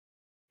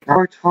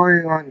Our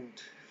toy on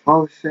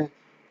Fawcett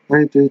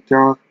Radio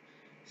Dog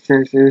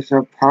says it is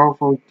a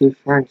powerful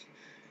defense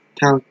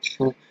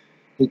counter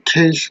in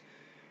case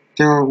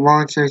there are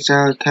monsters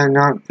that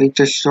cannot be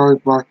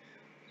destroyed by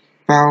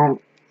bound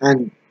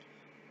and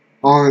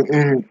are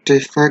in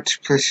defense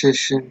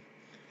position.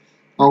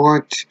 I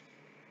want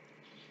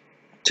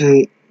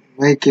to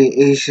make it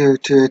easier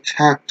to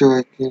attack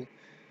directly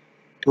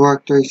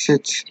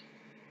since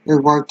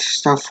it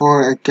works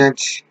therefore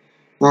against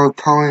your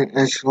opponent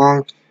as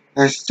long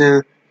as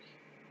there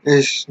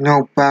is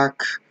no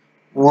back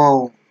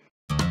wall.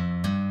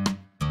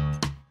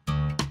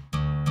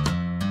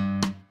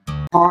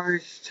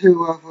 Cars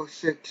to level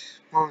 6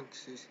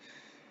 monsters.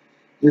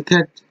 You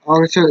can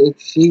also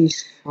exceed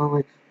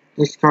summon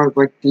this card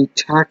by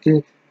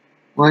detacking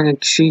one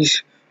exceed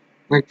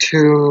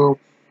material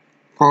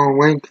from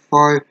rank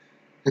 5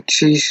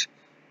 exceed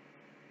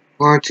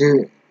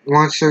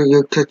monster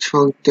you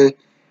control. The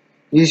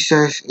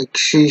user's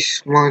exceed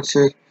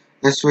monster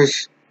as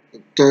with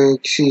the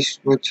exceed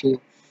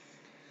material.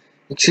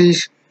 Exceed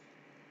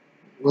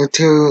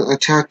material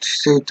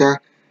attached to that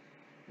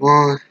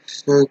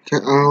monster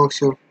can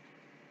also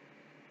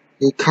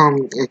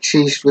become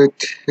exceed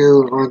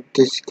material on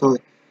this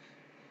card.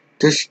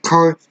 This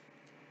card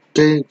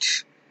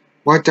gains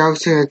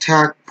 1000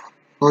 attack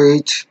for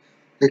each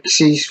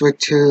exceed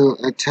material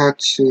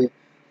attached to it.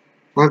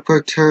 One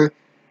per turn,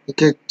 you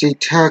can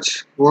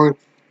detach one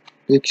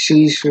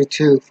exceed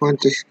material from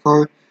this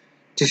card,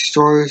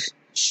 destroys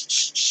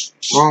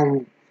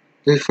all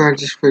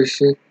defense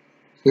spaces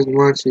with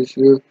monsters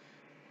you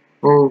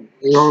or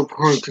your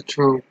opponent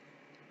control.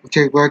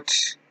 Okay,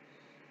 let's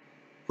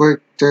break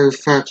the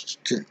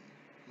effect.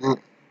 Uh,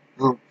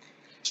 um,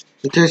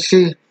 you can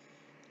see,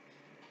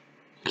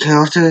 you can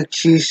also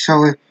see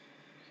someone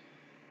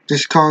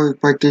discard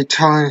by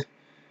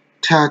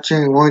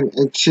detaching one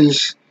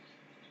exceed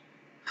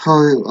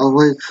card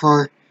away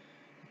card.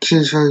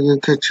 Exceed you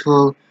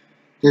control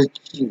the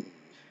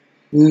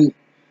you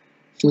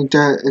see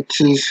that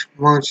exceed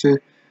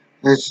monster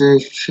as the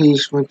exceed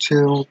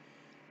material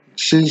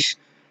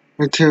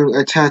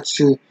attached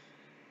to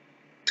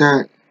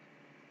that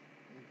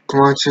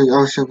monster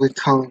also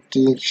become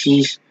the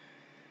exceed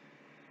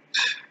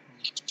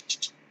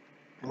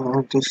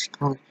this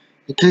card.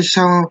 In case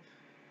someone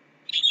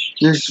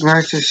use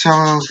master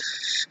someone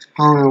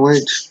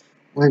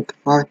link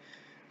 5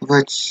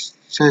 but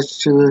sets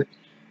to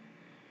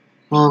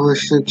level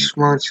 6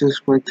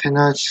 monsters but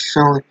cannot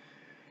summon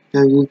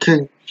that you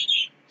can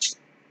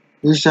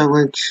use that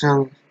link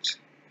summon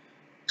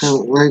to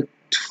link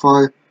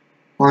 5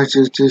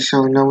 monsters to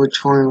summon number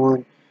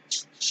 21.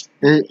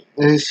 It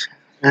is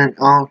an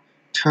all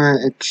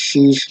turn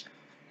exceeds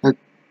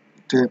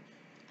the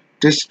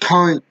this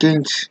card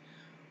gains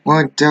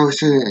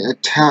 1000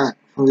 attack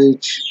for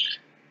each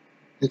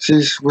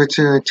exceeds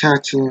within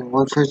attaching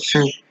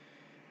 1%.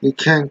 You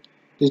can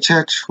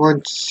detach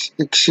one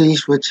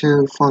exceeds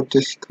material from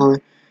this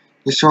card.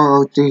 Destroy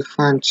all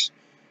defense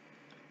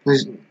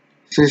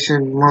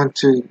position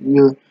monster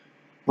you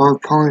or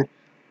opponent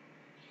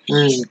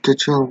in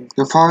control.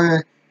 The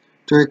fire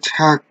to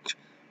attack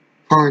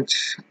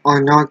points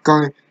are not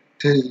going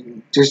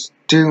to just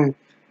do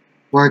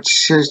what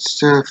since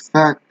the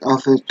effect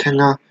of it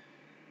cannot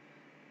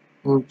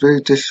be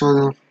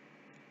destroyed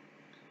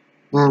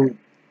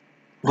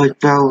like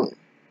bell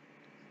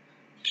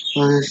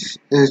is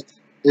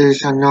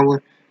a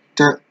number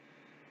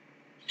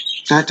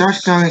that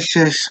does not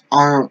exist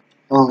um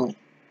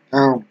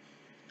um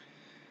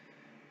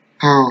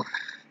how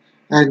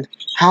and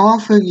how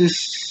often you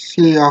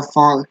see a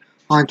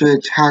 500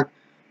 attack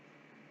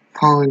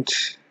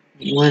points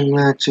win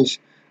matches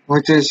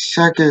with the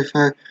second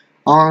effect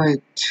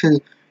only to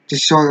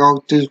destroy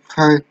all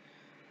defense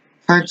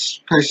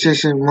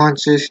position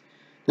monsters.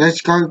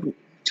 Let's go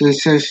to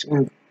assist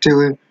in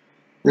doing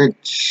with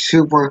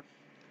super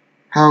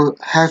how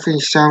heavy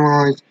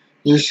samurai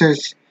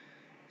uses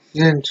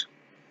since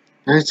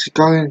it's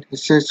going to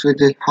assist with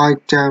the high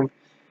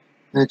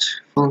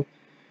damage from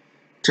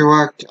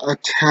direct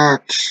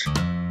attacks.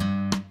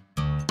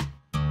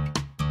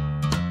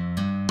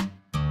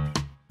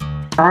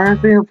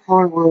 Every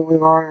opponent will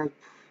rely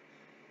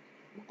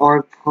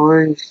on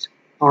placed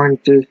on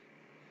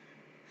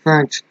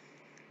defense.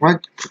 One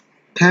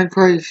can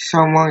place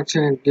someone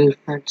in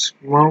defense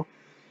mode,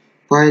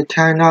 but it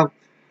cannot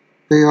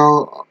be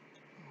all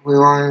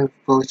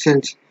reliable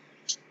since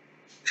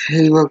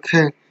hero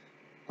can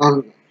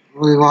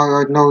rely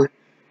on no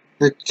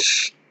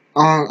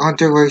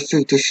other ways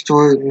to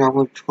destroy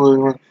number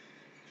 21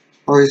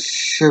 or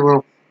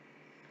several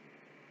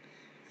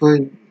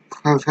would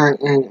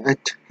prevent any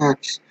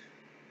attacks.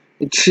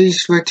 The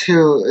cheese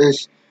material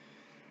is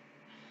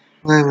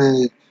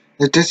limited.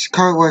 If this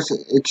card was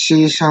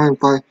exceeded something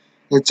by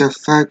its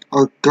effect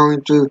of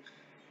going through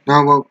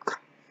normal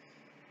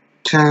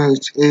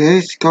channels, it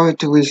is going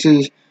to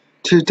receive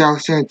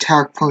 2000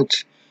 attack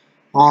points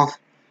off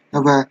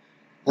of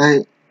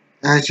it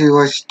as it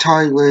was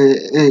tied with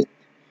it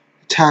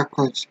attack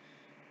points.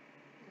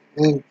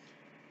 And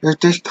if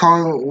this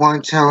card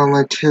wants our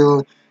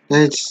material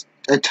its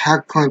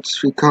attack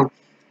points become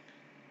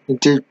a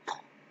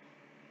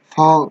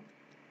default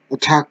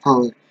attack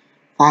power,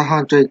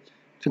 500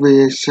 to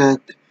be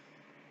exact,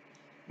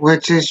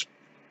 which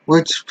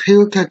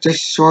Peel can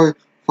destroy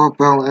for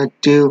blow and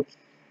deal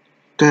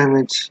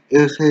damage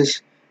if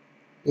it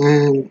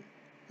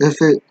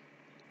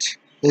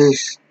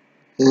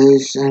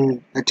is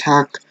in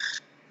attack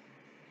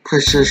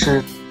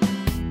position.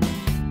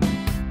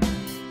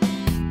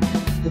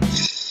 Its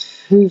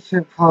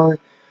season power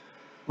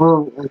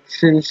will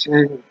increase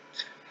in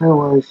 2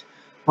 ways,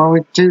 or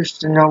reduce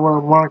the number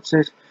of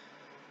monsters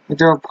with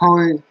their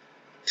power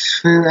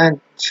through and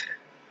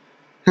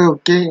to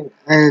gain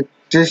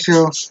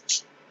additional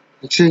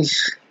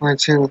cheese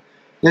material.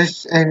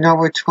 This and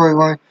number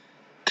 21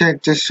 can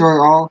destroy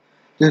all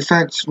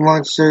defense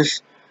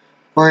monsters,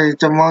 or if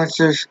the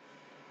monsters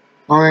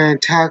are in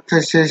attack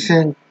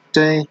position,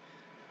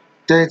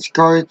 that's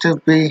going to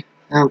be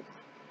a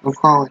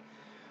problem.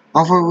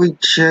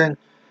 Overreaction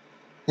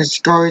is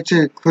going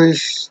to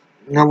increase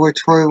number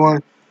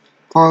 21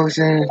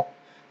 causing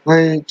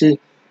very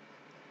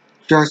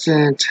just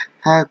an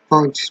attack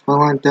points by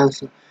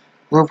 1,000.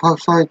 We'll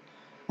provide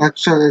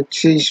extra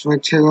cheese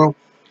material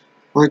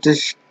for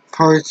this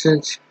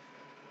cartridge.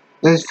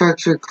 This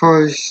factory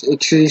requires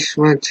cheese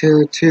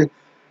material to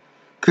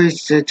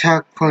increase the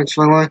attack points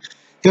by 1.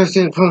 Just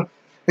input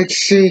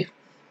cheese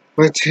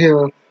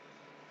material.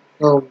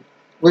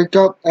 Wake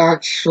up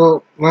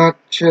actual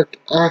magic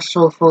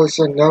actual force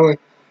and knowing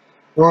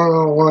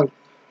 101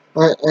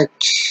 by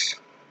X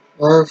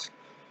Earth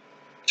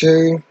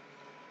J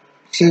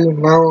T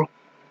Metal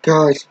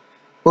guys.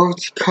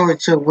 Both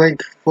cards are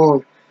rank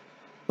 4.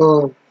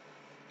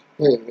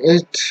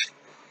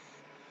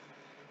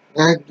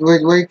 And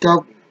with wake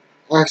up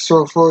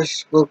actual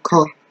force will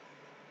call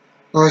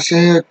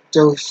here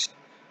those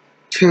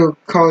 2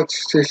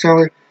 cards to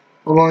summon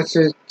a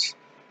monster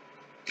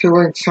to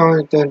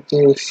enchant than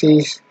the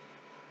seas.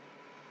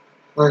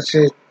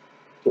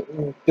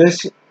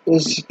 This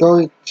is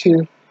going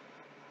to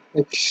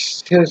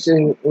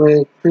extend when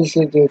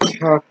increasing the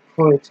attack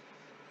points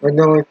by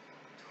knowing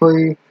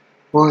 21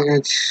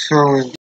 and so on.